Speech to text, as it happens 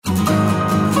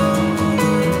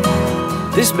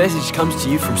This message comes to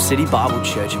you from City Bible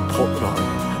Church in Portland,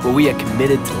 Oregon, where we are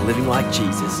committed to living like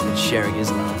Jesus and sharing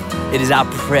His love. It is our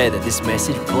prayer that this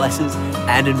message blesses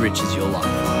and enriches your life.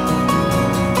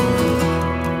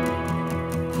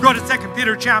 Go to 2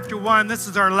 Peter chapter 1. This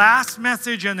is our last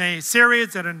message in a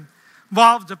series that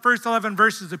involves the first 11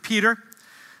 verses of Peter.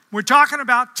 We're talking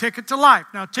about Ticket to Life.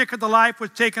 Now, Ticket to Life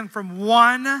was taken from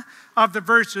one of the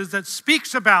verses that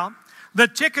speaks about the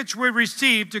tickets we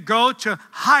receive to go to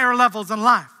higher levels in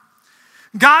life.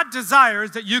 God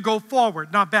desires that you go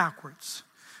forward, not backwards.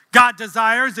 God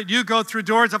desires that you go through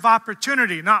doors of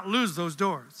opportunity, not lose those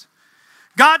doors.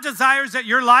 God desires that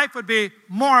your life would be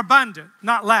more abundant,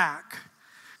 not lack.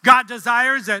 God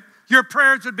desires that your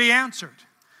prayers would be answered.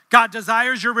 God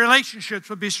desires your relationships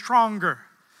would be stronger.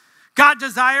 God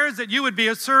desires that you would be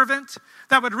a servant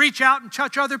that would reach out and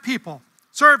touch other people,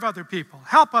 serve other people,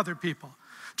 help other people,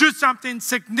 do something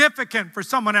significant for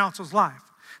someone else's life.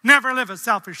 Never live a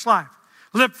selfish life.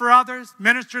 Live for others,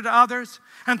 minister to others,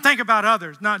 and think about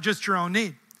others, not just your own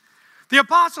need. The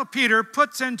Apostle Peter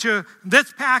puts into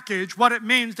this package what it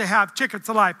means to have tickets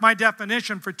to life. My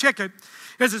definition for ticket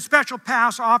is a special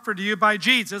pass offered to you by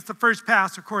Jesus. The first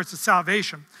pass, of course, is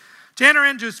salvation. To enter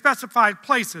into specified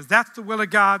places, that's the will of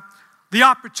God, the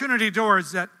opportunity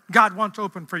doors that God wants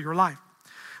open for your life.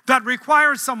 That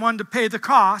requires someone to pay the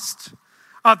cost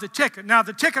of the ticket. Now,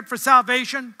 the ticket for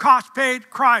salvation, cost paid,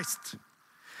 Christ.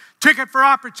 Ticket for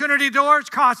opportunity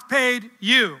doors, cost paid,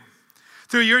 you.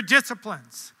 Through your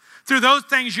disciplines, through those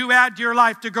things you add to your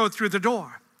life to go through the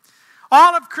door.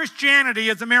 All of Christianity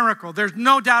is a miracle. There's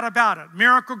no doubt about it.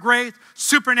 Miracle, grace,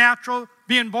 supernatural.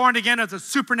 Being born again is a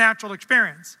supernatural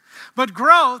experience. But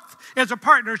growth is a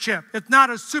partnership. It's not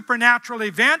a supernatural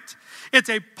event. It's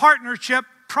a partnership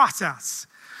process.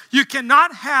 You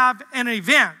cannot have an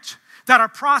event that a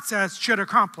process should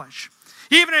accomplish.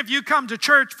 Even if you come to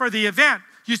church for the event,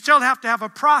 you still have to have a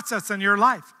process in your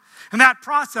life. And that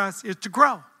process is to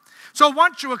grow. So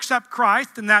once you accept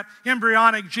Christ and that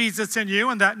embryonic Jesus in you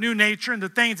and that new nature and the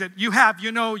things that you have,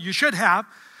 you know you should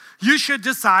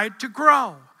decide to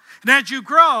grow. And as you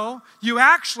grow, you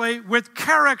actually, with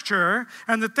character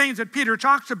and the things that Peter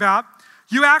talks about,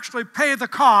 you actually pay the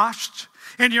cost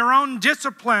in your own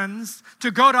disciplines to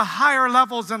go to higher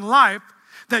levels in life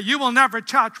that you will never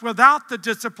touch without the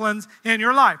disciplines in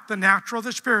your life, the natural,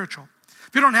 the spiritual.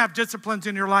 If you don't have disciplines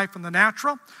in your life in the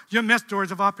natural, you'll miss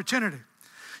doors of opportunity.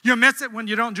 You'll miss it when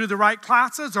you don't do the right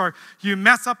classes, or you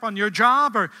mess up on your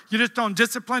job, or you just don't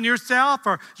discipline yourself,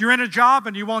 or you're in a job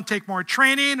and you won't take more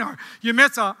training, or you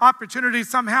miss an opportunity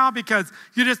somehow because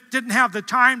you just didn't have the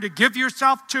time to give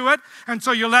yourself to it, and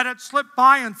so you let it slip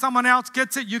by and someone else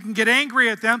gets it. You can get angry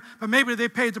at them, but maybe they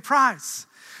paid the price.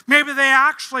 Maybe they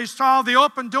actually saw the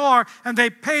open door and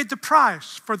they paid the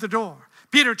price for the door.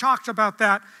 Peter talks about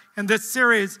that in this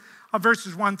series of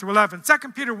verses 1 through 11. 2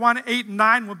 Peter 1, 8 and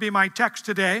 9 will be my text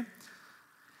today. And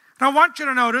I want you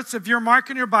to notice, if you're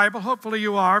marking your Bible, hopefully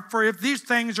you are, for if these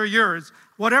things are yours,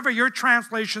 whatever your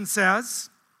translation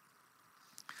says,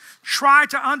 try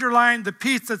to underline the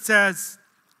piece that says,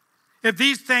 if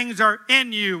these things are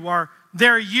in you, or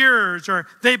they're yours, or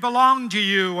they belong to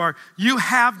you, or you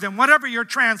have them, whatever your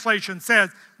translation says,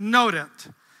 note it.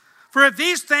 For if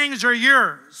these things are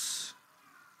yours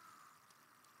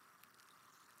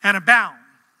and abound,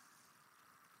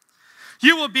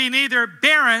 you will be neither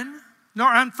barren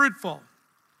nor unfruitful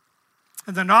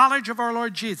in the knowledge of our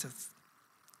Lord Jesus.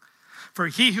 For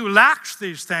he who lacks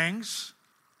these things,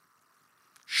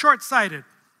 short-sighted.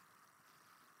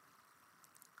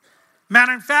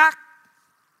 Matter of fact,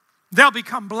 they'll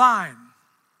become blind.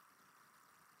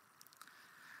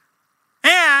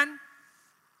 And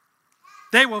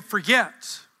they will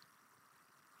forget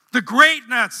the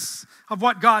greatness of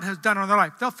what God has done in their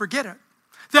life. They'll forget it.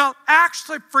 They'll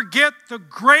actually forget the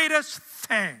greatest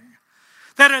thing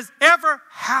that has ever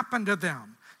happened to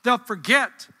them. They'll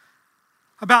forget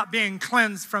about being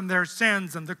cleansed from their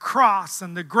sins and the cross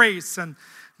and the grace and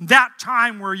that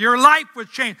time where your life was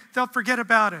changed. They'll forget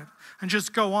about it and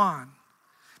just go on.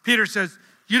 Peter says,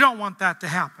 you don't want that to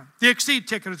happen. The exceed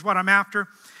ticket is what I'm after.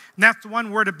 And that's the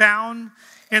one word abound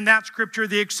in that scripture.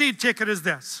 The exceed ticket is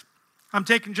this. I'm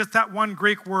taking just that one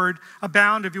Greek word,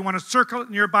 abound. If you want to circle it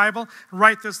in your Bible,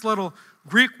 write this little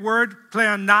Greek word,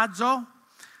 pleonazo.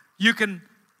 You can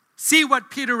see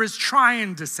what Peter is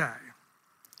trying to say.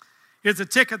 It's a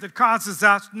ticket that causes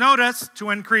us, notice,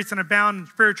 to increase and abound in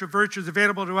spiritual virtues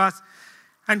available to us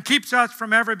and keeps us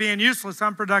from ever being useless,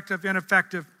 unproductive,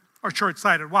 ineffective, or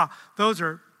short-sighted. Wow, those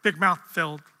are big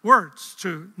mouth-filled words.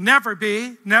 To never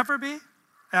be,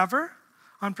 ever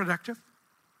unproductive.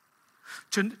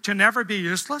 To never be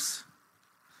useless.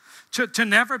 To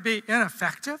never be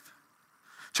ineffective?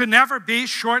 To never be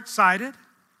short-sighted?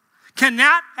 Can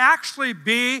that actually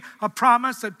be a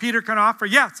promise that Peter can offer?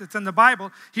 Yes, it's in the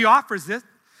Bible. He offers it.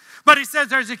 But he says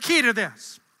there's a key to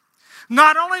this.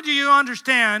 Not only do you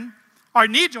understand or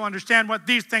need to understand what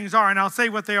these things are, and I'll say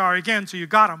what they are again so you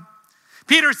got them.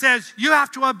 Peter says you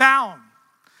have to abound.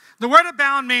 The word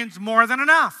abound means more than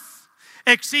enough.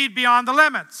 Exceed beyond the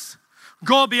limits.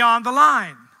 Go beyond the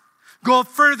line. Go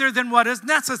further than what is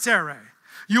necessary.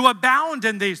 You abound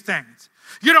in these things.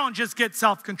 You don't just get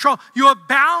self-control. You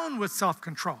abound with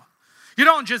self-control. You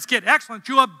don't just get excellence.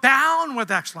 You abound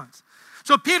with excellence.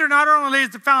 So Peter not only lays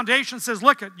the foundation, says,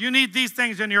 look, you need these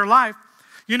things in your life.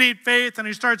 You need faith, and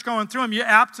he starts going through them. You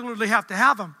absolutely have to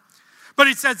have them. But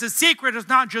he says the secret is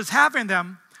not just having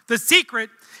them. The secret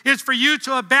is for you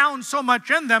to abound so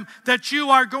much in them that you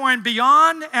are going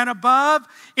beyond and above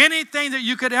anything that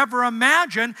you could ever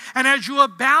imagine. And as you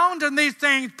abound in these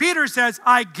things, Peter says,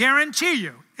 I guarantee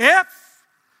you, if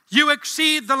you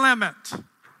exceed the limit.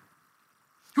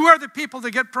 Who are the people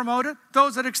that get promoted?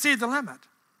 Those that exceed the limit.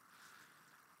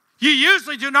 You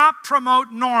usually do not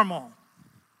promote normal.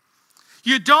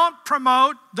 You don't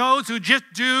promote those who just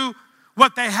do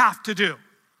what they have to do.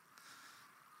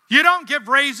 You don't give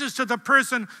raises to the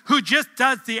person who just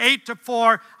does the 8 to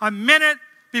 4, a minute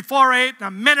before 8 and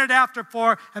a minute after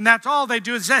 4, and that's all they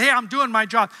do is say, hey, I'm doing my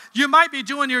job. You might be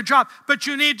doing your job, but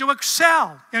you need to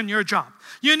excel in your job.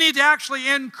 You need to actually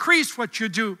increase what you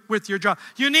do with your job.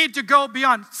 You need to go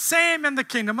beyond. Same in the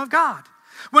kingdom of God.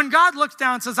 When God looks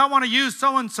down and says, I want to use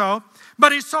so-and-so,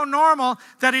 but he's so normal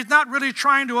that he's not really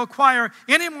trying to acquire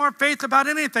any more faith about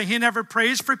anything. He never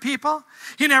prays for people.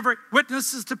 He never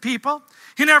witnesses to people.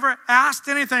 He never asked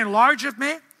anything large of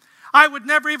me. I would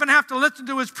never even have to listen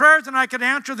to his prayers, and I could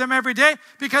answer them every day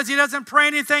because he doesn't pray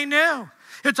anything new.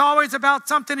 It's always about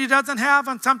something he doesn't have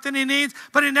and something he needs,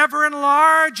 but he never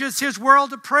enlarges his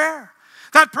world of prayer.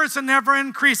 That person never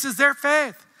increases their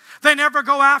faith. They never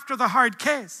go after the hard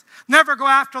case, never go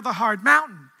after the hard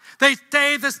mountain. They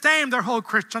stay the same their whole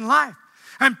Christian life.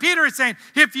 And Peter is saying,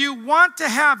 if you want to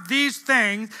have these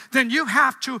things, then you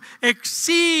have to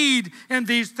exceed in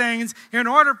these things in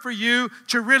order for you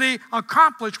to really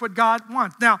accomplish what God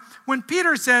wants. Now, when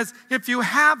Peter says, if you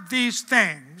have these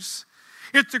things,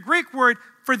 it's the Greek word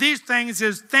for these things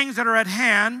is things that are at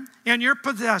hand, in your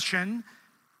possession,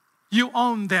 you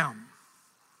own them.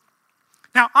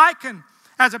 Now, I can,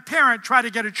 as a parent, try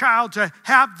to get a child to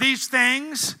have these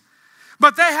things,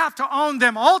 but they have to own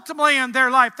them. Ultimately in their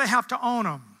life, they have to own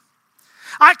them.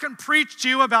 I can preach to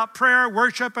you about prayer,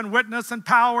 worship, and witness, and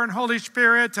power, and Holy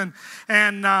Spirit, and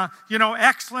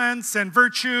excellence, and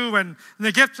virtue, and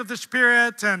the gifts of the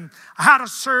Spirit, and how to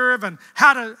serve, and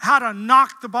how to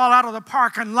knock the ball out of the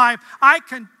park in life. I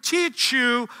can teach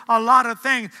you a lot of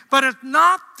things, but it's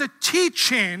not the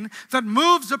teaching that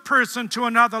moves a person to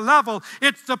another level.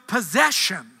 It's the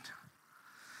possession.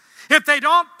 If they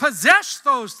don't possess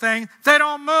those things, they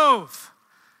don't move.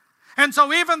 And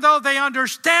so even though they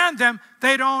understand them,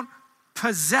 they don't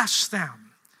possess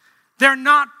them. They're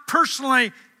not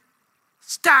personally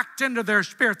stacked into their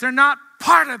spirit. They're not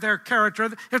part of their character.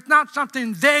 It's not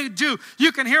something they do.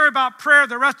 You can hear about prayer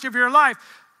the rest of your life,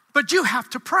 but you have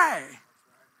to pray.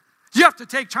 You have to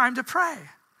take time to pray.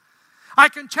 I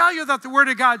can tell you that the Word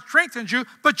of God strengthens you,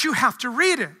 but you have to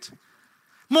read it.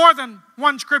 More than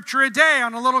one scripture a day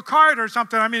on a little card or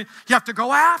something. I mean, you have to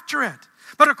go after it.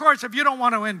 But of course, if you don't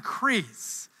want to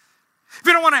increase, if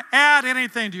you don't want to add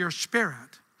anything to your spirit,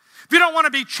 if you don't want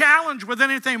to be challenged with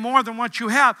anything more than what you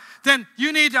have, then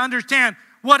you need to understand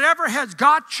whatever has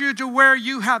got you to where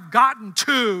you have gotten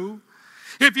to,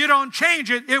 if you don't change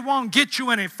it, it won't get you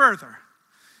any further.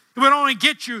 It would only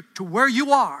get you to where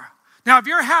you are. Now, if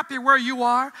you're happy where you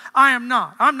are, I am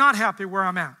not. I'm not happy where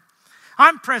I'm at.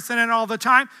 I'm pressing in all the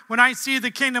time. When I see the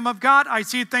kingdom of God, I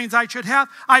see things I should have,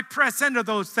 I press into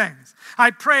those things. I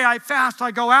pray, I fast,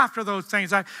 I go after those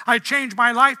things. I change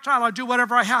my lifestyle, I do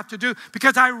whatever I have to do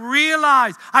because I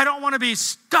realize I don't want to be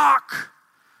stuck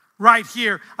right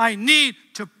here. I need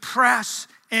to press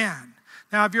in.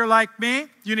 Now, if you're like me,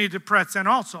 you need to press in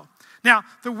also. Now,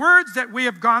 the words that we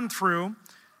have gone through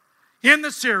in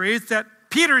the series that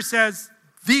Peter says,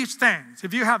 these things,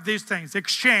 if you have these things,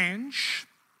 exchange,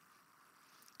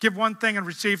 give one thing and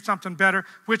receive something better,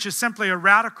 which is simply a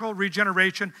radical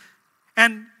regeneration.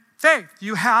 And faith,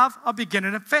 you have a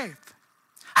beginning of faith.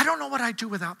 I don't know what I'd do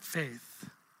without faith.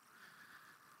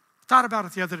 Thought about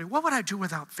it the other day. What would I do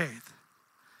without faith?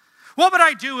 What would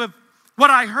I do if what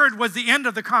I heard was the end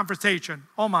of the conversation?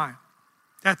 Oh my,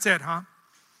 that's it, huh?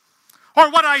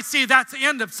 Or what I see, that's the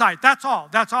end of sight. That's all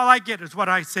I get is what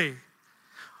I see.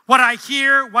 what I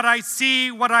hear, what I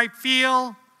see, what I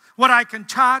feel, what I can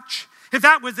touch, if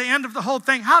that was the end of the whole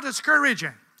thing, how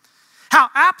discouraging. How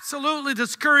absolutely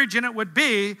discouraging it would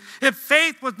be if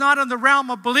faith was not in the realm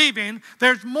of believing.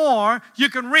 There's more you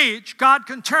can reach. God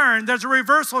can turn. There's a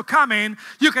reversal coming.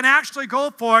 You can actually go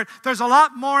for it. There's a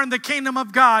lot more in the kingdom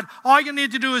of God. All you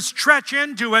need to do is stretch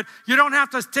into it. You don't have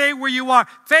to stay where you are.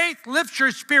 Faith lifts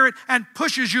your spirit and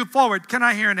pushes you forward. Can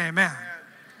I hear an amen?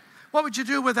 What would you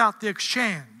do without the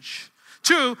exchange?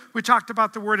 2, we talked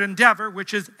about the word endeavor,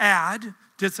 which is add,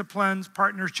 disciplines,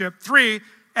 partnership. 3,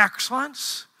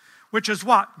 excellence, which is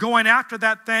what? Going after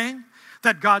that thing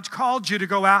that God's called you to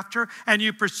go after, and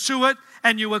you pursue it,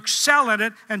 and you excel in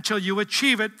it until you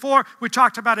achieve it. 4, we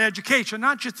talked about education,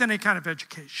 not just any kind of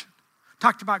education.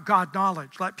 Talked about God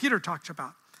knowledge, like Peter talked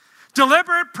about.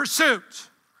 Deliberate pursuit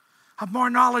of more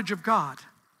knowledge of God.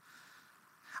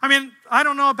 I mean, I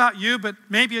don't know about you, but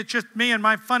maybe it's just me and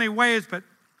my funny ways, but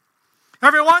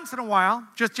every once in a while,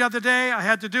 just the other day, I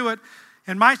had to do it.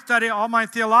 In my study, all my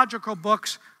theological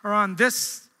books are on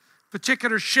this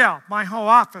particular shelf. My whole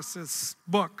office is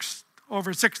books,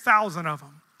 over 6,000 of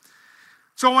them.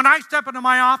 So when I step into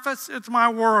my office, it's my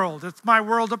world. It's my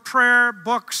world of prayer,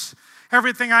 books,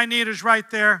 everything I need is right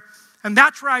there. And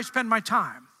that's where I spend my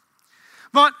time.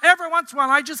 But every once in a while,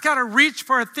 I just got to reach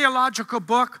for a theological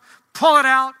book, pull it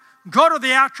out, go to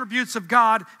the attributes of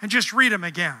God, and just read them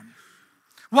again.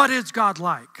 What is God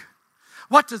like?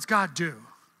 What does God do?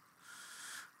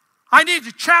 I need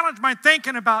to challenge my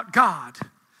thinking about God.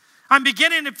 I'm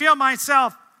beginning to feel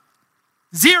myself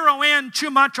zero in too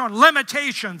much on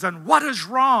limitations and what is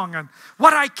wrong and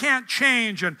what I can't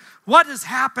change and what is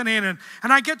happening. And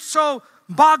I get so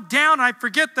bogged down, I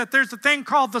forget that there's a thing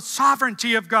called the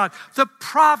sovereignty of God, the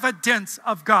providence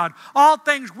of God. All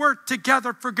things work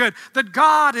together for good, that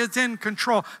God is in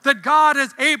control, that God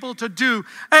is able to do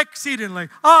exceedingly,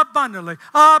 abundantly,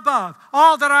 above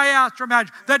all that I ask or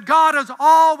imagine, that God is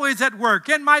always at work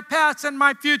in my past and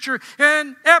my future,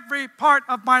 in every part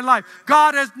of my life.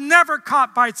 God is never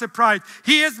caught by surprise.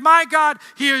 He is my God.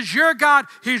 He is your God.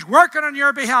 He's working on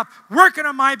your behalf, working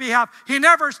on my behalf. He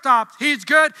never stops. He's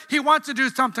good. He wants to do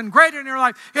something great in your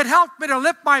life. It helped me to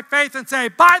lift my faith and say,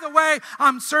 by the way,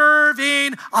 I'm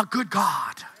serving a good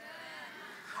God,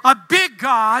 a big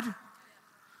God,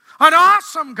 an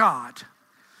awesome God.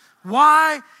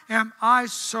 Why am I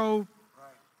so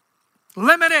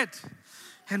limited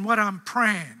in what I'm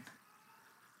praying?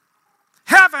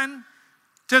 Heaven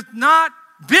does not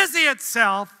busy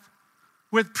itself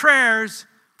with prayers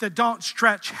that don't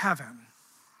stretch heaven.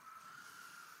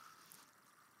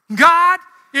 God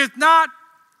is not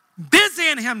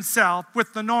busying himself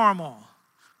with the normal.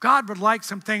 God would like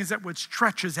some things that would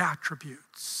stretch his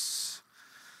attributes.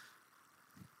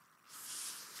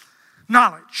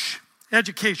 Knowledge,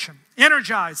 education,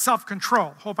 energize,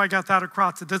 self-control. Hope I got that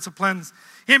across. The disciplines,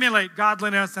 emulate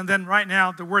godliness, and then right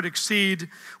now the word exceed,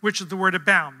 which is the word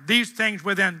abound. These things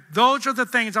within, those are the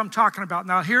things I'm talking about.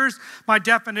 Now here's my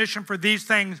definition for these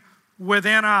things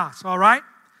within us, all right?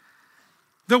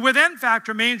 The within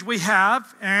factor means we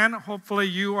have, and hopefully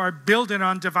you are building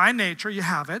on divine nature, you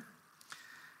have it.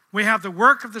 We have the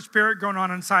work of the Spirit going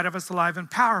on inside of us, alive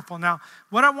and powerful. Now,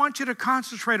 what I want you to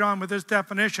concentrate on with this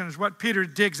definition is what Peter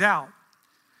digs out.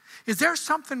 Is there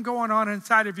something going on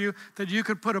inside of you that you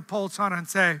could put a pulse on and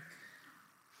say,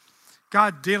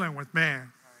 God dealing with me?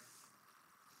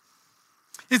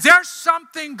 Is there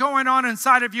something going on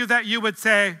inside of you that you would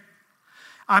say,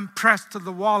 I'm pressed to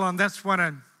the wall on this one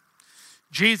and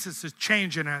Jesus is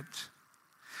changing it?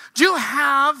 Do you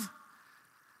have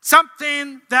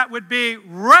something that would be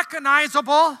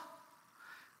recognizable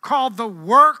called the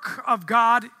work of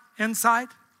God inside?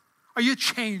 Are you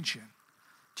changing?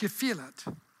 Do you feel it?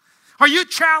 Are you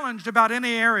challenged about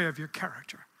any area of your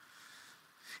character?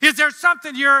 Is there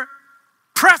something you're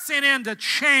pressing in to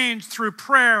change through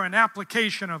prayer and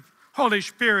application of Holy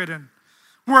Spirit and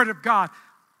Word of God?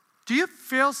 Do you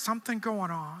feel something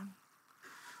going on?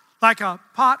 Like a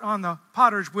pot on the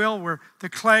potter's wheel where the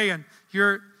clay and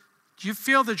do you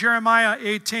feel the Jeremiah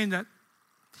 18 that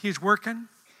he's working?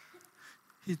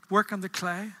 He's working the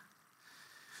clay.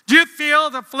 Do you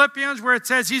feel the Philippians where it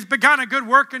says he's begun a good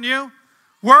work in you?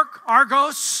 Work,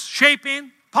 argos,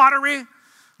 shaping, pottery,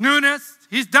 newness.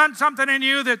 He's done something in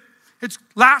you that it's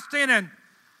lasting. And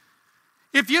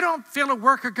if you don't feel a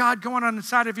work of God going on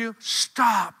inside of you,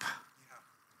 stop.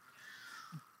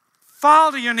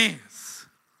 Fall to your knees.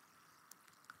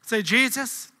 Say,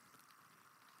 Jesus,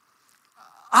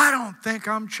 I don't think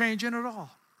I'm changing at all.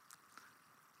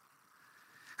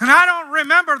 And I don't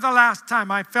remember the last time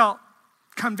I felt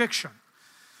conviction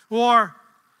or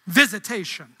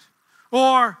visitation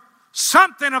or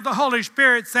something of the Holy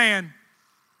Spirit saying,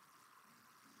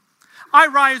 I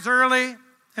rise early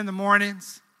in the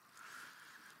mornings,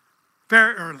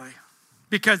 very early,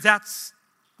 because that's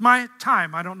my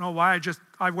time. I don't know why.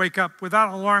 I wake up without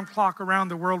an alarm clock around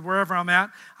the world, wherever I'm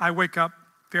at. I wake up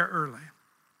very early.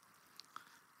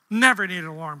 Never need an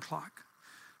alarm clock.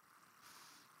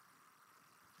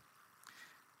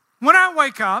 When I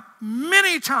wake up,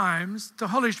 many times the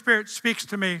Holy Spirit speaks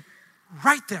to me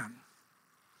right then.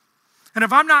 And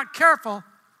if I'm not careful,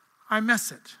 I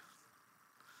miss it.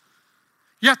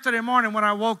 Yesterday morning when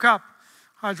I woke up,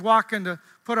 I was walking to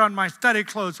put on my study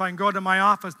clothes so I can go to my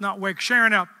office, not wake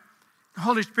Sharon up. The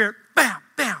Holy Spirit, bam,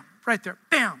 bam, right there,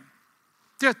 bam.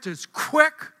 Just as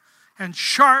quick and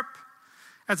sharp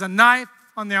as a knife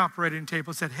on the operating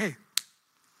table said, hey,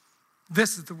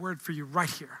 this is the word for you right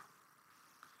here.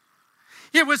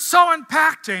 It was so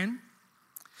impacting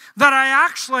that I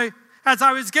actually, as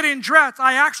I was getting dressed,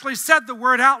 I actually said the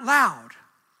word out loud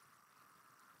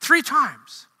 3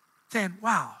 times, saying,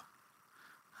 wow,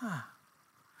 I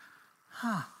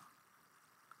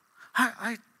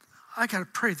got to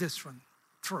pray this one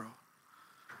through.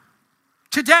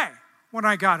 Today, when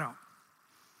I got up,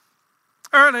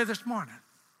 early this morning,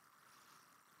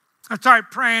 I started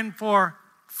praying for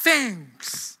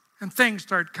things, and things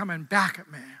started coming back at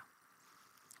me.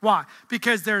 Why?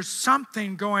 Because there's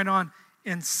something going on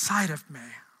inside of me.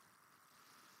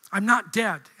 I'm not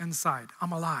dead inside.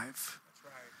 I'm alive. That's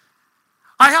right.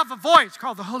 I have a voice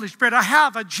called the Holy Spirit. I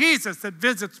have a Jesus that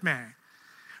visits me.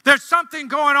 There's something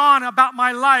going on about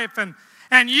my life and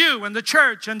you and the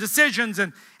church and decisions,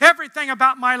 and everything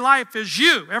about my life is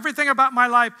you. Everything about my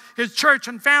life is church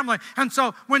and family. And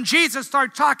so when Jesus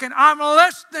started talking, I'm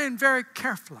listening very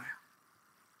carefully.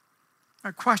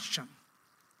 A question.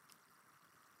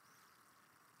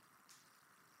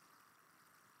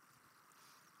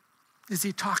 Is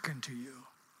he talking to you?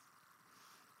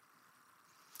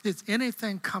 Is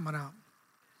anything coming up?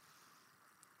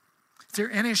 Is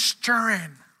there any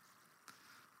stirring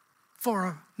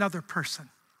for another person?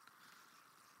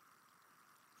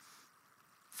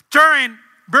 Stirring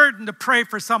burden to pray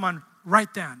for someone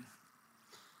right then.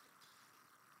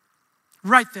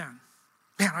 Right then.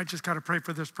 Man, I just got to pray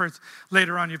for this person.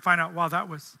 Later on, you find out, wow, that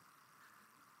was.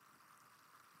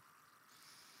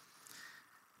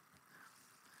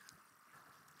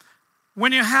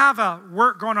 When you have a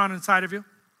work going on inside of you,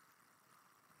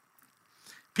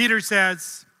 Peter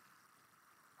says,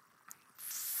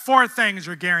 4 things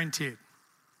are guaranteed.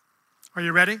 Are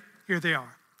you ready? Here they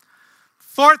are.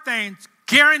 4 things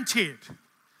guaranteed.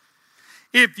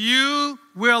 If you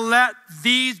will let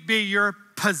these be your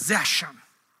possession,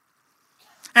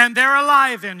 and they're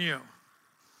alive in you,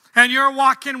 and you're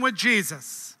walking with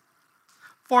Jesus.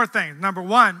 4 things. Number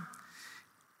 1,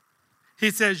 he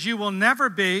says, you will never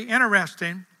be,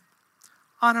 interesting,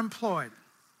 unemployed.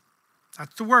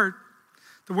 That's the word.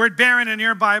 The word barren in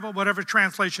your Bible, whatever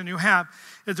translation you have,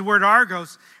 is the word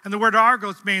argos. And the word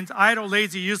argos means idle,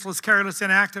 lazy, useless, careless,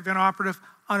 inactive, inoperative,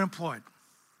 unemployed.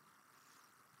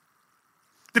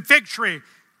 The fig tree,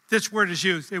 this word is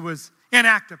used. It was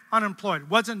inactive,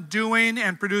 unemployed. Wasn't doing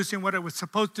and producing what it was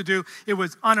supposed to do. It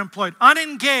was unemployed,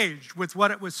 unengaged with what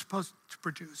it was supposed to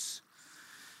produce.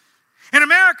 In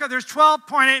America, there's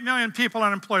 12.8 million people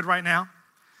unemployed right now.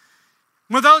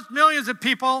 With those millions of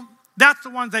people, that's the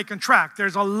ones they can track.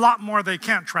 There's a lot more they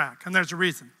can't track, and there's a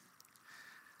reason.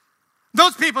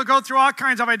 Those people go through all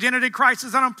kinds of identity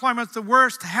crisis. Unemployment's the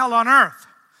worst hell on earth.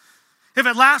 If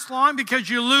it lasts long, because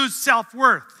you lose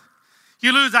self-worth,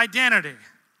 you lose identity,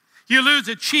 you lose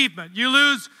achievement, you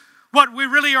lose what we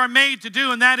really are made to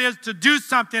do, and that is to do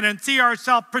something and see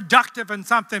ourselves productive in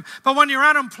something. But when you're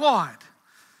unemployed,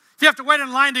 if you have to wait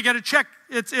in line to get a check,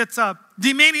 it's a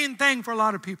demeaning thing for a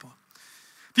lot of people.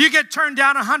 If you get turned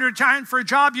down 100 times for a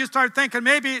job, you start thinking,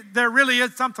 maybe there really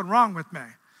is something wrong with me.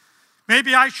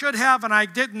 Maybe I should have and I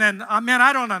didn't, and man,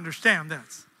 I don't understand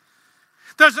this.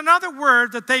 There's another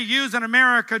word that they use in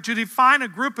America to define a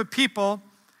group of people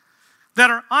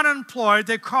that are unemployed.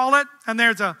 They call it, and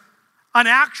there's an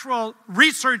actual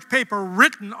research paper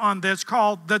written on this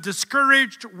called the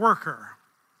discouraged worker.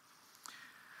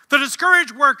 The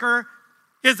discouraged worker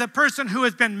is a person who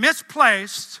has been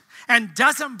misplaced and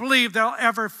doesn't believe they'll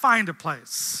ever find a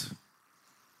place.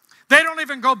 They don't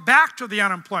even go back to the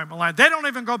unemployment line. They don't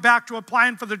even go back to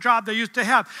applying for the job they used to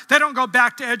have. They don't go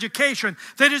back to education.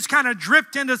 They just kind of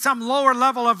drift into some lower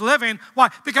level of living. Why?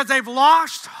 Because they've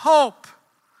lost hope.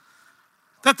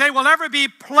 that they will ever be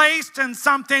placed in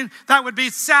something that would be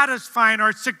satisfying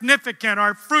or significant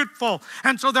or fruitful.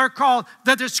 And so they're called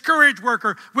the discouraged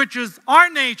worker, which is our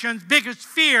nation's biggest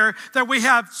fear, that we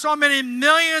have so many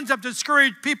millions of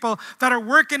discouraged people that are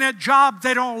working at jobs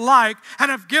they don't like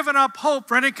and have given up hope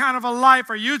for any kind of a life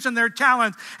or using their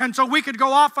talents. And so we could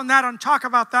go off on that and talk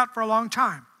about that for a long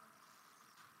time.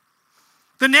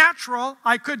 The natural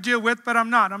I could deal with, but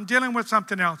I'm not. I'm dealing with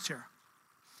something else here.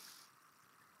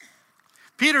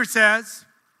 Peter says,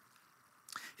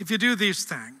 if you do these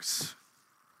things,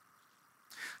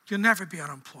 you'll never be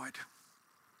unemployed.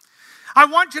 I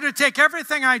want you to take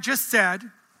everything I just said,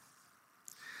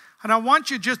 and I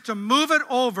want you just to move it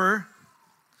over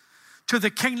to the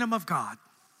kingdom of God.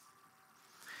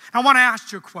 I want to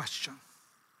ask you a question.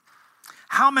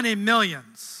 How many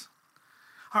millions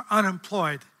are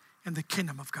unemployed in the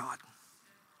kingdom of God?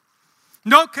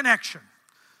 No connection,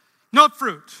 no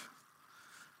fruit,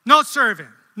 no serving,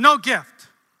 no gift,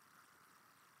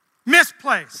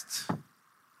 misplaced,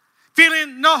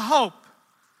 feeling no hope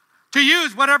to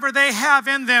use whatever they have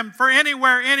in them for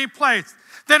anywhere, any place.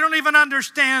 They don't even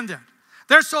understand it.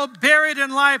 They're so buried in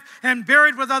life and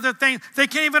buried with other things, they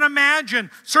can't even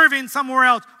imagine serving somewhere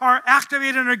else or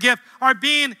activating a gift or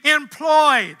being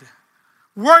employed,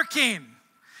 working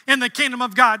in the kingdom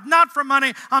of God. Not for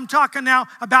money. I'm talking now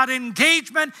about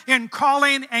engagement in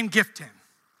calling and gifting.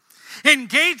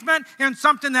 Engagement in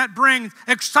something that brings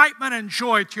excitement and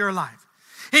joy to your life.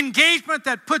 Engagement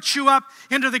that puts you up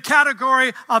into the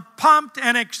category of pumped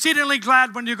and exceedingly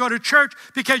glad when you go to church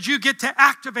because you get to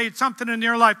activate something in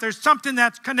your life. There's something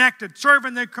that's connected,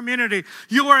 serving the community.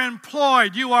 You are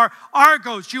employed. You are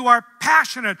Argos. You are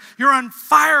passionate. You're on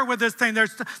fire with this thing.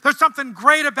 There's something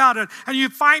great about it. And you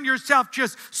find yourself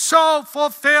just so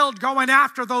fulfilled going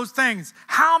after those things.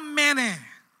 How many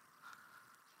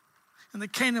in the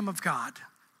kingdom of God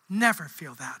never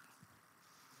feel that?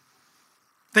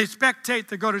 They spectate,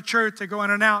 they go to church, they go in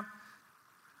and out.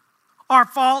 Our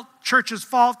fault, church's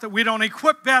fault, that we don't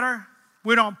equip better,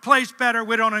 we don't place better,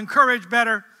 we don't encourage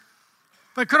better.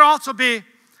 But it could also be,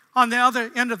 on the other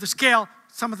end of the scale,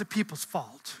 some of the people's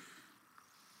fault.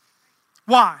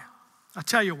 Why? I'll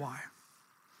tell you why.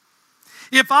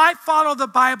 If I follow the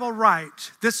Bible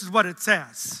right, this is what it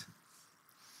says.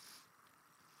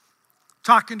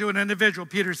 Talking to an individual,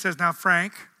 Peter says, now,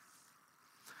 Frank,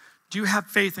 do you have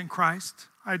faith in Christ?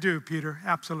 I do, Peter,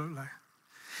 absolutely.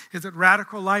 Is it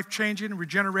radical, life-changing,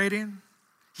 regenerating?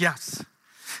 Yes.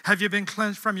 Have you been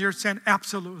cleansed from your sin?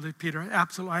 Absolutely, Peter,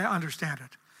 absolutely, I understand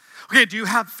it. Okay, do you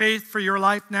have faith for your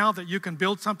life now that you can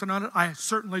build something on it? I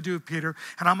certainly do, Peter,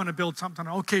 and I'm going to build something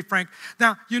on it. Okay, Frank.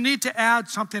 Now, you need to add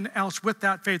something else with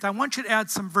that faith. I want you to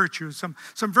add some virtue, some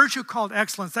virtue called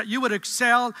excellence, that you would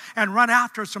excel and run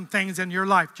after some things in your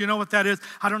life. Do you know what that is?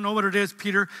 I don't know what it is,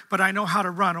 Peter, but I know how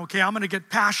to run. Okay, I'm going to get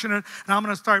passionate, and I'm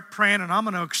going to start praying, and I'm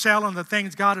going to excel in the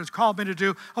things God has called me to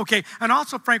do. Okay, and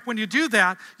also, Frank, when you do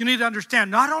that, you need to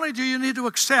understand, not only do you need to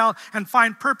excel and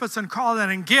find purpose and calling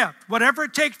and gift, whatever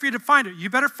it takes for you to find it, you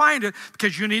better find it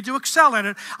because you need to excel in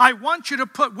it. I want you to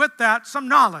put with that some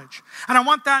knowledge. And I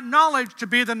want that knowledge to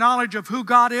be the knowledge of who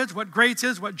God is, what grace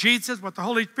is, what Jesus is, what the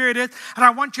Holy Spirit is. And I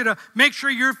want you to make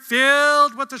sure you're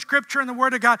filled with the Scripture and the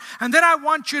Word of God. And then I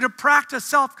want you to practice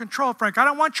self-control, Frank. I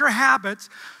don't want your habits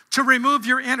to remove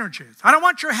your energies. I don't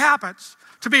want your habits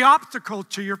to be obstacles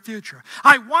to your future.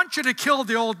 I want you to kill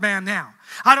the old man now.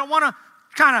 I don't want to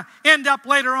kind of end up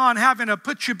later on having to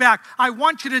put you back. I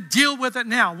want you to deal with it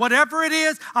now. Whatever it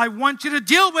is, I want you to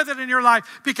deal with it in your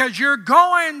life because you're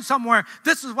going somewhere.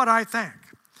 This is what I think.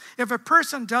 If a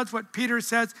person does what Peter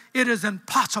says, it is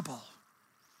impossible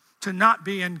to not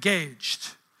be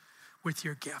engaged with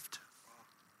your gift.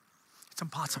 It's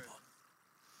impossible.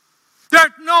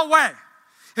 There's no way.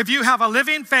 If you have a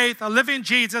living faith, a living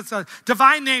Jesus, a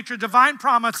divine nature, divine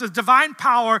promises, divine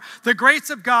power, the grace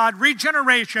of God,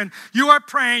 regeneration, you are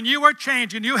praying, you are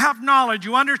changing, you have knowledge,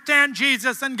 you understand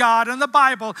Jesus and God and the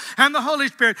Bible and the Holy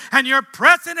Spirit, and you're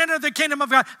pressing into the kingdom of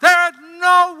God, there is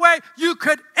no way you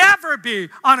could ever be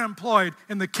unemployed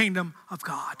in the kingdom of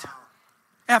God.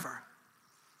 Ever.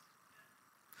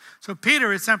 So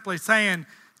Peter is simply saying,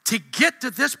 to get to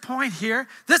this point here,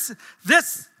 this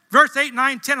verse 8,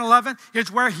 9, 10, 11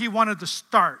 is where he wanted to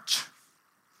start.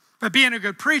 But being a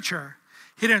good preacher,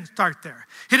 he didn't start there.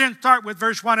 He didn't start with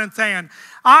verse 1 and saying,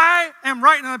 I am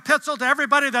writing an epistle to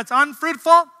everybody that's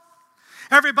unfruitful,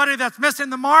 everybody that's missing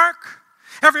the mark,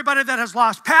 everybody that has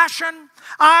lost passion.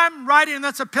 I'm writing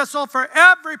this epistle for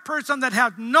every person that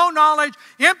has no knowledge,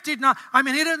 emptied knowledge. I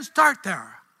mean, he didn't start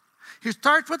there. He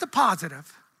starts with the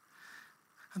positive.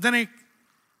 And then he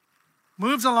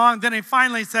moves along. Then he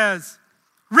finally says,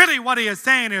 really what he is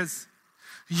saying is,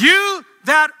 You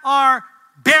that are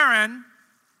barren,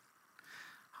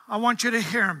 I want you to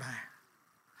hear me.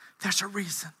 There's a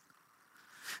reason.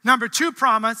 Number 2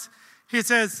 promise, he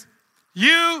says,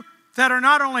 you that are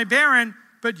not only barren,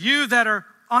 but you that are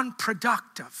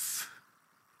unproductive.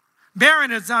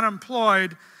 Barren is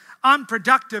unemployed.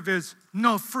 Unproductive is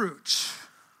no fruit.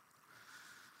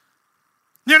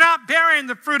 You're not bearing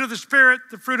the fruit of the Spirit,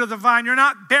 the fruit of the vine. You're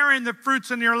not bearing the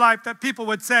fruits in your life that people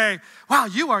would say, wow,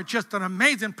 you are just an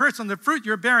amazing person, the fruit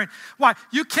you're bearing. Why?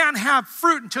 You can't have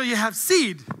fruit until you have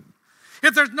seed.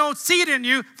 If there's no seed in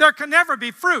you, there can never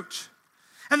be fruit.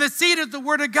 And the seed is the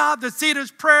Word of God. The seed is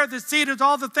prayer. The seed is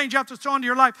all the things you have to sow into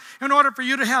your life in order for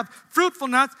you to have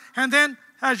fruitfulness. And then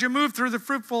as you move through the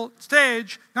fruitful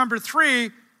stage, number 3,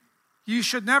 you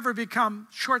should never become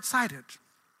short-sighted.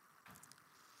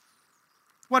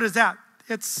 What is that?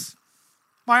 It's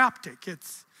myopic.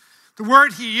 It's the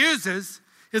word he uses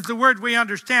is the word we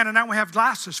understand and that we have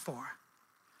glasses for.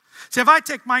 See, if I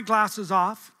take my glasses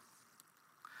off,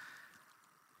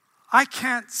 I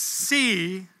can't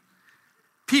see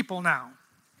people now.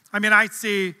 I mean, I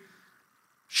see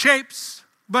shapes,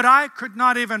 but I could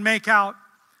not even make out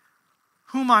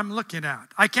whom I'm looking at.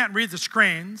 I can't read the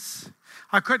screens.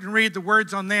 I couldn't read the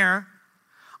words on there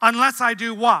unless I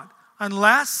do what?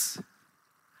 Unless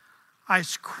I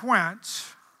squint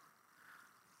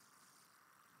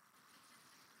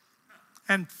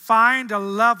and find a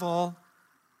level.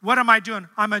 What am I doing?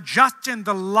 I'm adjusting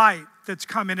the light that's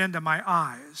coming into my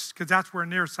eyes, because that's where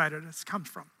nearsightedness comes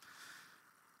from.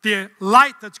 The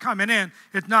light that's coming in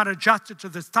is not adjusted to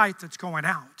the light that's going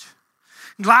out.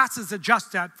 Glasses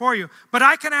adjust that for you. But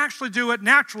I can actually do it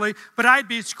naturally, but I'd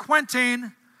be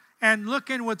squinting and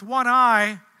looking with one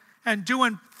eye and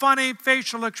doing funny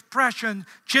facial expression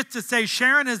just to say,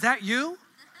 Sharon, is that you?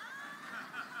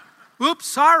 Oops,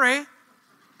 sorry.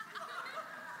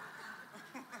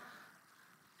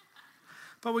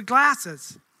 But with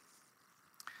glasses,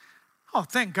 oh,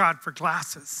 thank God for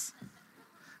glasses.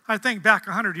 I think back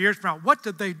 100 years from now, what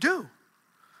did they do?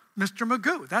 Mr.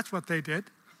 Magoo, that's what they did.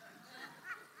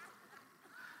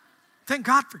 Thank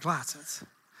God for glasses.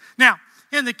 Now,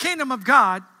 in the kingdom of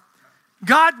God,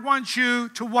 God wants you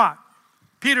to what?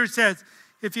 Peter says,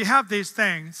 if you have these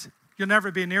things, you'll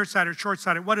never be nearsighted or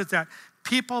short-sighted. What is that?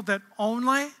 People that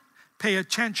only pay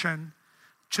attention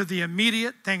to the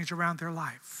immediate things around their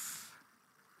life.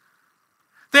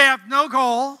 They have no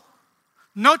goal,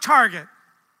 no target,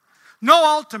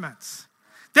 no ultimates.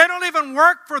 They don't even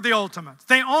work for the ultimates.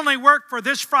 They only work for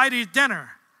this Friday's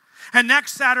dinner, and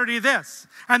next Saturday this,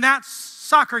 and that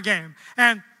soccer game,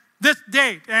 and this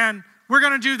date, and we're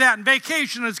going to do that, and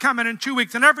vacation is coming in 2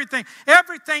 weeks, and everything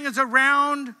is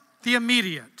around the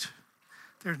immediate.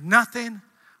 There's nothing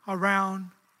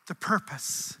around the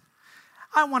purpose.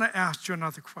 I want to ask you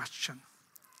another question.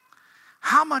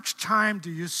 How much time do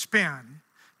you spend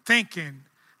thinking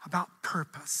about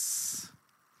purpose,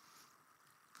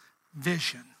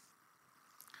 vision,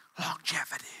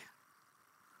 longevity,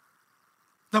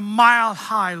 the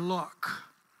mile-high look,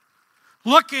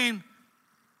 looking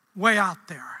way out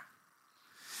there?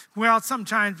 Well,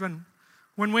 sometimes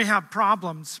when we have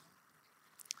problems,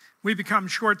 we become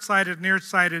short-sighted,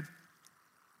 nearsighted.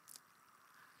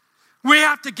 We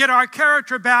have to get our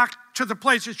character back to the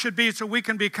place it should be so we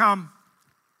can become,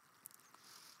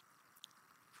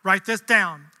 write this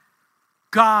down,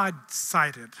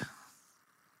 God-sighted.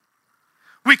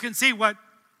 We can see what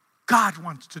God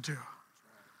wants to do.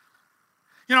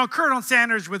 You know, Colonel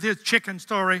Sanders with his chicken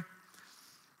story,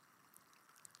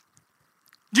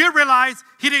 do you realize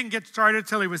he didn't get started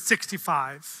until he was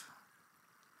 65?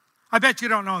 I bet you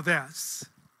don't know this.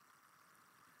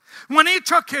 When he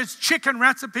took his chicken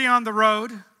recipe on the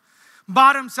road,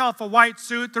 bought himself a white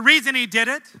suit, the reason he did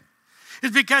it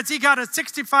is because he got a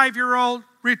 65-year-old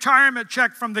retirement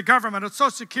check from the government, a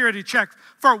Social Security check,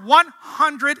 for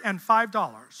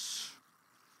 $105.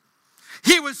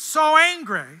 He was so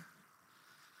angry,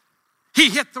 he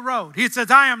hit the road. He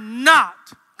says, I am not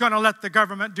going to let the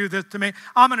government do this to me.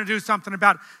 I'm going to do something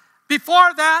about it.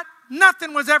 Before that,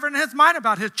 nothing was ever in his mind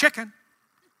about his chicken.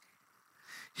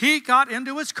 He got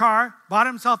into his car, bought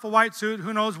himself a white suit,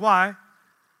 who knows why.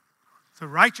 The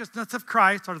righteousness of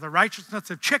Christ or the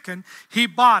righteousness of chicken, he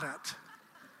bought it.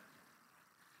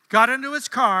 Got into his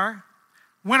car,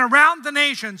 went around the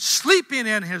nation sleeping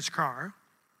in his car.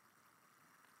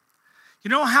 You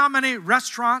know how many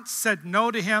restaurants said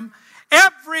no to him?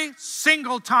 Every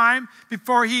single time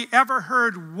before he ever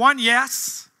heard one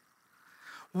yes.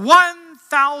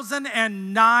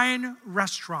 1,009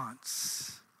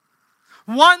 restaurants.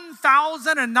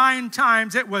 1,009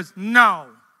 times it was no.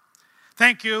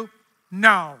 Thank you,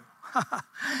 no.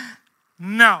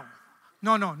 No.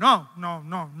 No, no, no, no,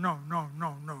 no, no, no, no,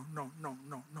 no, no, no,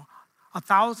 no, no.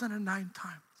 1,009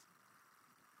 times.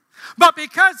 But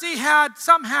because he had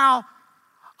somehow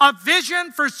a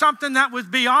vision for something that was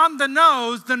beyond the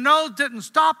nose didn't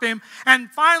stop him.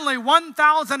 And finally,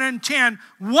 1,010,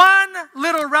 one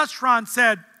little restaurant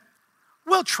said,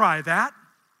 we'll try that.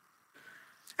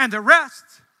 And the rest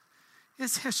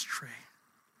is history.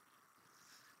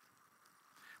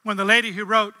 When the lady who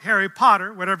wrote Harry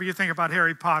Potter, whatever you think about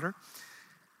Harry Potter,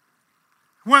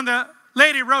 when the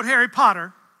lady wrote Harry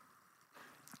Potter,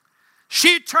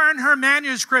 she turned her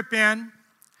manuscript in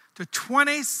to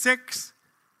 26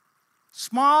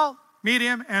 small,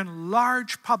 medium, and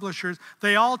large publishers.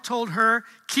 They all told her,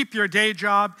 keep your day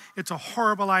job. It's a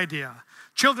horrible idea.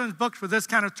 Children's books with this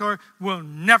kind of story will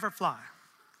never fly.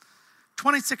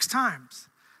 26 times.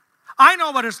 I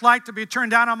know what it's like to be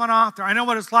turned down. I'm an author. I know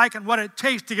what it's like and what it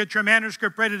takes to get your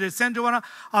manuscript ready to send to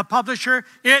a publisher.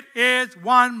 It is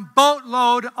one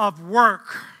boatload of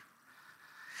work.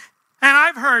 And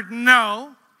I've heard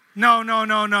no,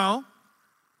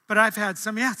 but I've had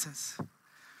some yeses.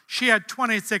 She had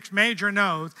 26 major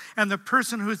no's, and the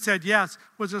person who said yes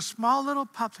was a small little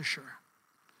publisher.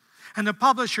 And the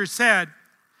publisher said,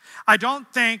 I don't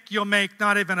think you'll make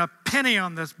not even a penny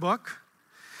on this book,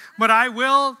 but I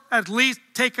will at least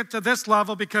take it to this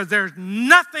level because there's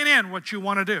nothing in what you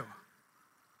want to do.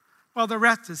 Well, the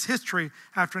rest is history.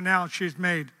 After now, she's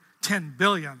made 10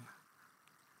 billion.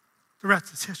 The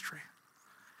rest is history.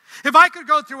 If I could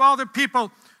go through all the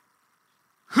people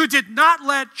who did not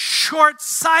let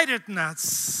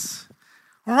short-sightedness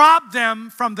rob them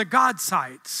from the God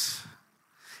sight,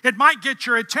 it might get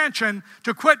your attention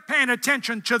to quit paying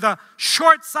attention to the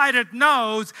short-sighted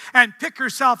no's and pick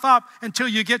yourself up until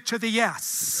you get to the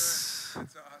yes.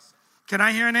 That's awesome. Can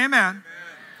I hear an amen? Amen?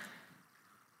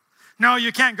 No,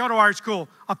 you can't go to our school.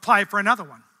 Apply for another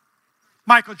one.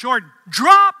 Michael Jordan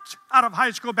dropped out of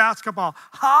high school basketball.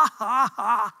 Ha, ha,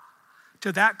 ha.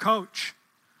 To that coach.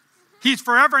 He's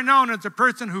forever known as the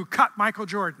person who cut Michael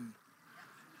Jordan.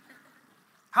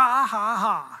 Ha, ha,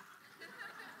 ha.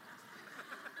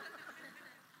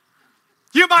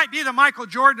 You might be the Michael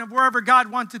Jordan of wherever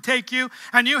God wants to take you,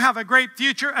 and you have a great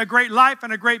future, a great life,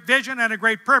 and a great vision, and a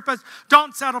great purpose.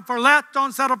 Don't settle for less.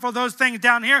 Don't settle for those things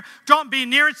down here. Don't be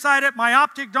nearsighted,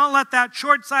 myopic. Don't let that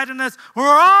short-sightedness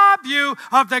rob you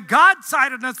of the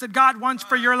God-sightedness that God wants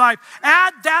for your life.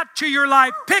 Add that to your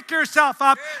life. Pick yourself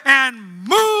up and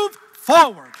move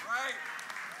forward.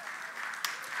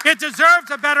 It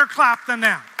deserves a better clap than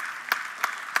that.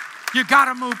 You got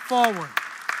to move forward.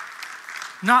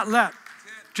 Not let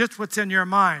just what's in your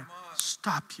mind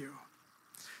stop you.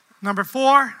 Number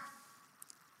 4,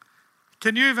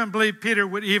 can you even believe Peter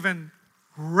would even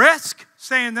risk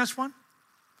saying this one?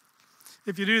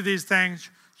 If you do these things,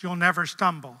 you'll never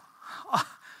stumble.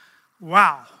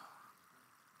 Wow.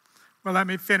 Well, let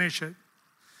me finish it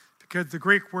because the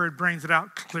Greek word brings it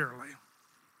out clearly.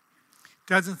 It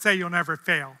doesn't say you'll never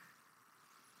fail.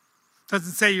 It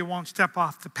doesn't say you won't step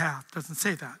off the path. It doesn't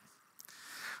say that.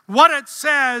 What it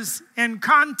says in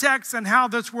context and how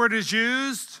this word is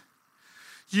used,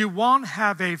 you won't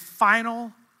have a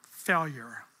final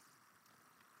failure.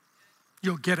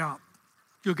 You'll get up.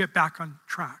 You'll get back on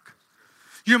track.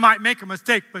 You might make a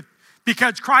mistake, but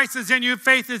because Christ is in you,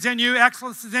 faith is in you,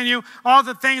 excellence is in you, all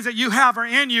the things that you have are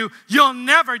in you, you'll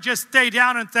never just stay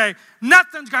down and say,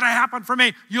 nothing's going to happen for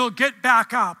me. You'll get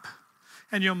back up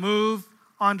and you'll move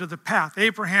onto the path.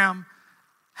 Abraham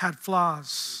had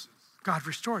flaws. God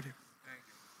restored him.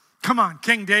 Come on,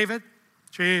 King David.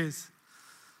 Jeez.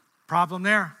 Problem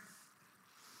there.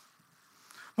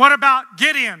 What about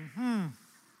Gideon?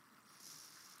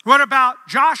 What about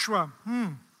Joshua?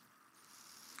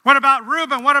 What about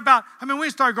Reuben? We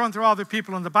start going through all the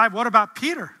people in the Bible. What about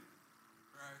Peter?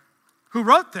 Right. Who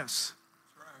wrote this?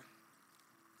 Right.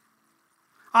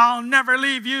 I'll never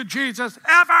leave you, Jesus,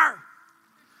 ever.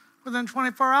 Within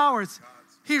 24 hours.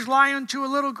 He's lying to a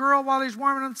little girl while he's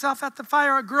warming himself at the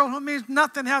fire, a girl who means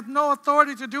nothing, has no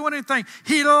authority to do anything.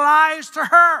 He lies to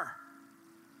her.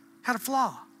 Had a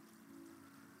flaw.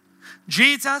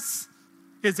 Jesus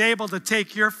is able to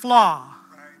take your flaw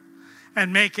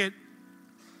and make it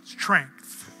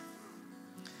strength.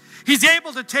 He's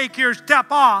able to take your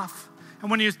step off, and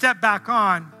when you step back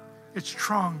on, it's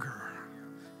stronger.